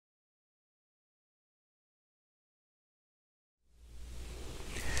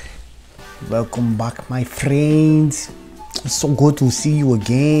Welcome back, my friends. It's so good to see you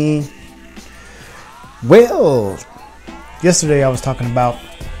again. Well, yesterday I was talking about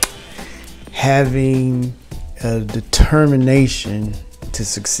having a determination to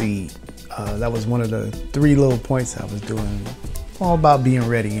succeed. That was one of the 3 little points I was doing. All about being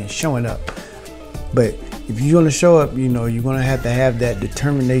ready and showing up. But if you're going to show up, you're going to have that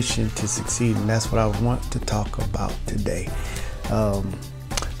determination to succeed. And that's what I want to talk about today.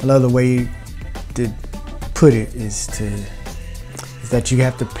 Another way to put it is that you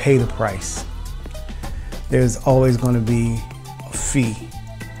have to pay the price. There's always going to be a fee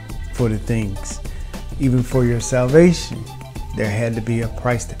for the things. Even for your salvation, there had to be a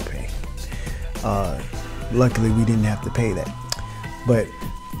price to pay. Luckily, we didn't have to pay that. But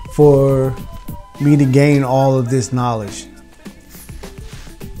for me to gain all of this knowledge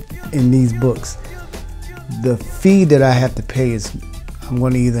in these books, the fee that I have to pay is I'm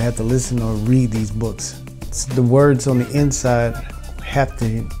going to either have to listen or read these books. The words on the inside have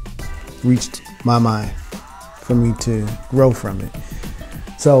to reach my mind for me to grow from it.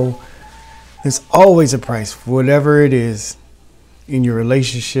 So there's always a price for whatever it is in your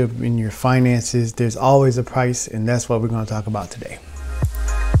relationship, in your finances. There's always a price, and that's what we're going to talk about today.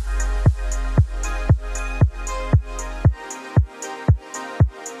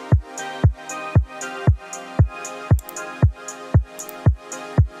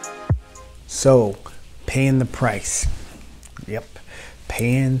 So, paying the price. Yep,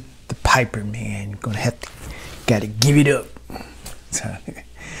 paying the piper, man. You're gonna gotta give it up.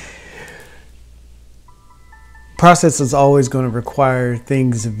 Process is always going to require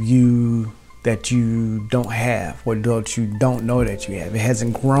things of you that you don't have, or that you don't know that you have. It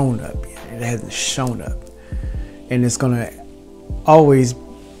hasn't grown up yet. It hasn't shown up, and it's going to always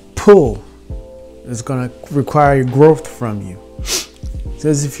pull. It's going to require growth from you. So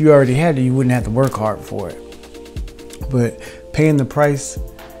as if you already had it, you wouldn't have to work hard for it. But paying the price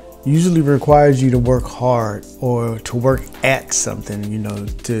usually requires you to work hard or to work at something,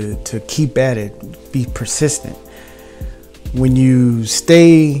 to keep at it, be persistent. When you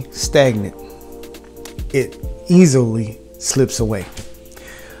stay stagnant, it easily slips away.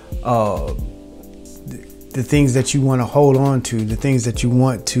 The things that you want to hold on to, the things that you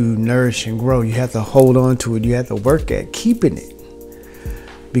want to nourish and grow, you have to hold on to it. You have to work at keeping it.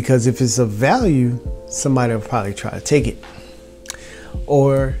 Because if it's of value, somebody will probably try to take it.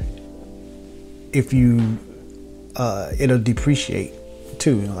 Or if you, it'll depreciate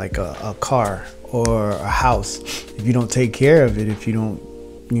too, like a car or a house. If you don't take care of it, if you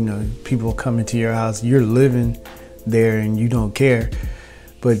don't, people come into your house, you're living there and you don't care.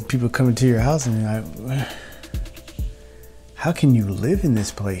 But people come into your house and you're like, how can you live in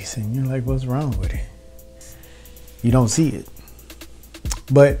this place? And you're like, what's wrong with it? You don't see it.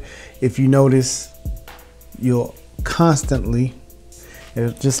 But if you notice, you'll constantly,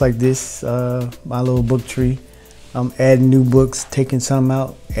 just like this, my little book tree, I'm adding new books, taking some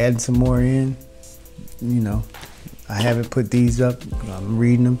out, adding some more in. I haven't put these up. I'm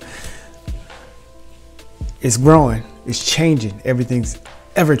reading them. It's growing. It's changing. Everything's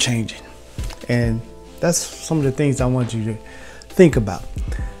ever changing. And that's some of the things I want you to think about.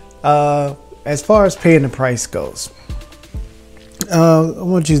 As far as paying the price goes, I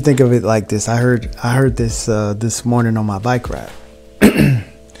want you to think of it like this. I heard this this morning on my bike ride.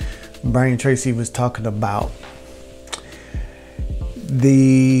 Brian Tracy was talking about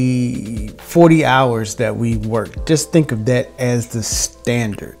the 40 hours that we work. Just think of that as the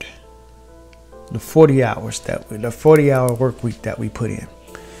standard. The 40 hours the 40-hour work week that we put in.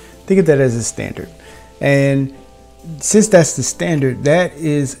 Think of that as a standard. And since that's the standard, that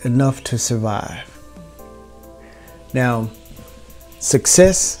is enough to survive. Now,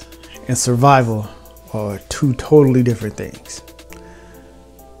 success and survival are 2 totally different things.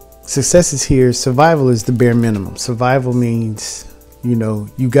 Success is here. Survival is the bare minimum. Survival means,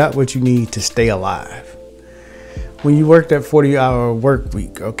 you got what you need to stay alive. When you work that 40-hour work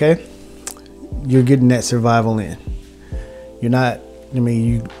week, okay, you're getting that survival in. You're not,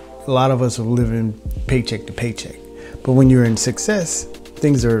 a lot of us are living paycheck to paycheck. But when you're in success,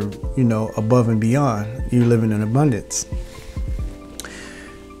 things are, above and beyond. You're living in abundance.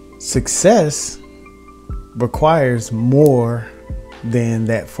 Success requires more than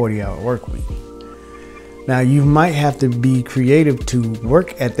that 40-hour work week. Now, you might have to be creative to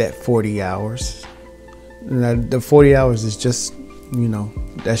work at that 40 hours. Now, the 40 hours is just,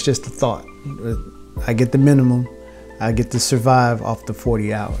 that's just a thought. I get the minimum. I get to survive off the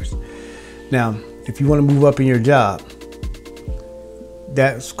 40 hours. Now, if you want to move up in your job,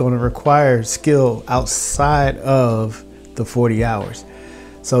 that's going to require skill outside of the 40 hours.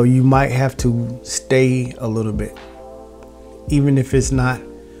 So you might have to stay a little bit, even if it's not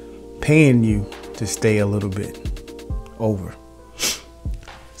paying you to stay a little bit over.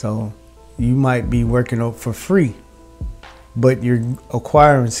 So you might be working for free, but you're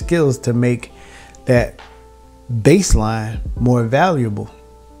acquiring skills to make that baseline more valuable.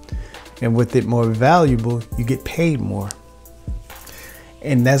 And with it more valuable, you get paid more.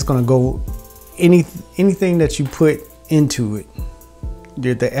 And that's going to go anything that you put into it,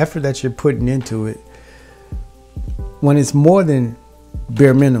 the effort that you're putting into it, when it's more than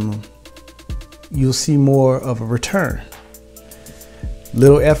bare minimum, you'll see more of a return.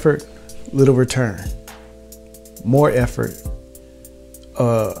 Little effort, little return. More effort,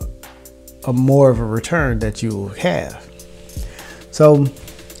 a more of a return that you will have. So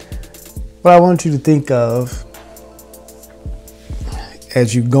what I want you to think of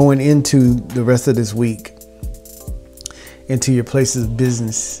as you're going into the rest of this week, into your places of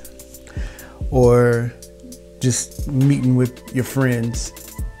business, or just meeting with your friends,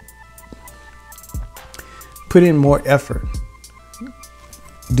 put in more effort.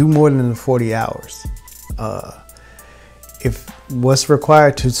 Do more than the 40 hours. If what's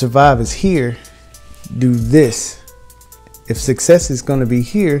required to survive is here, do this. If success is going to be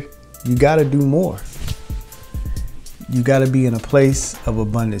here, you got to do more. You got to be in a place of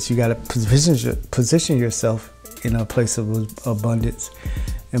abundance. You got to position yourself in a place of abundance.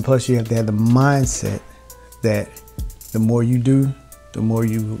 And plus you have to have the mindset that the more you do, the more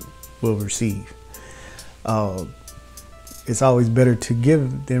you will receive. It's always better to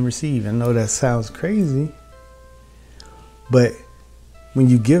give than receive. I know that sounds crazy, but when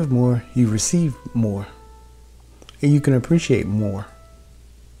you give more, you receive more, and you can appreciate more.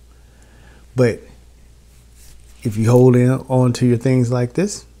 But if you hold on to your things like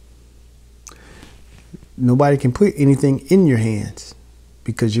this, nobody can put anything in your hands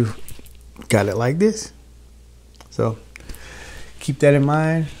because you got it like this. So keep that in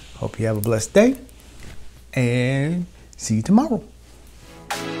mind. Hope you have a blessed day, and see you tomorrow.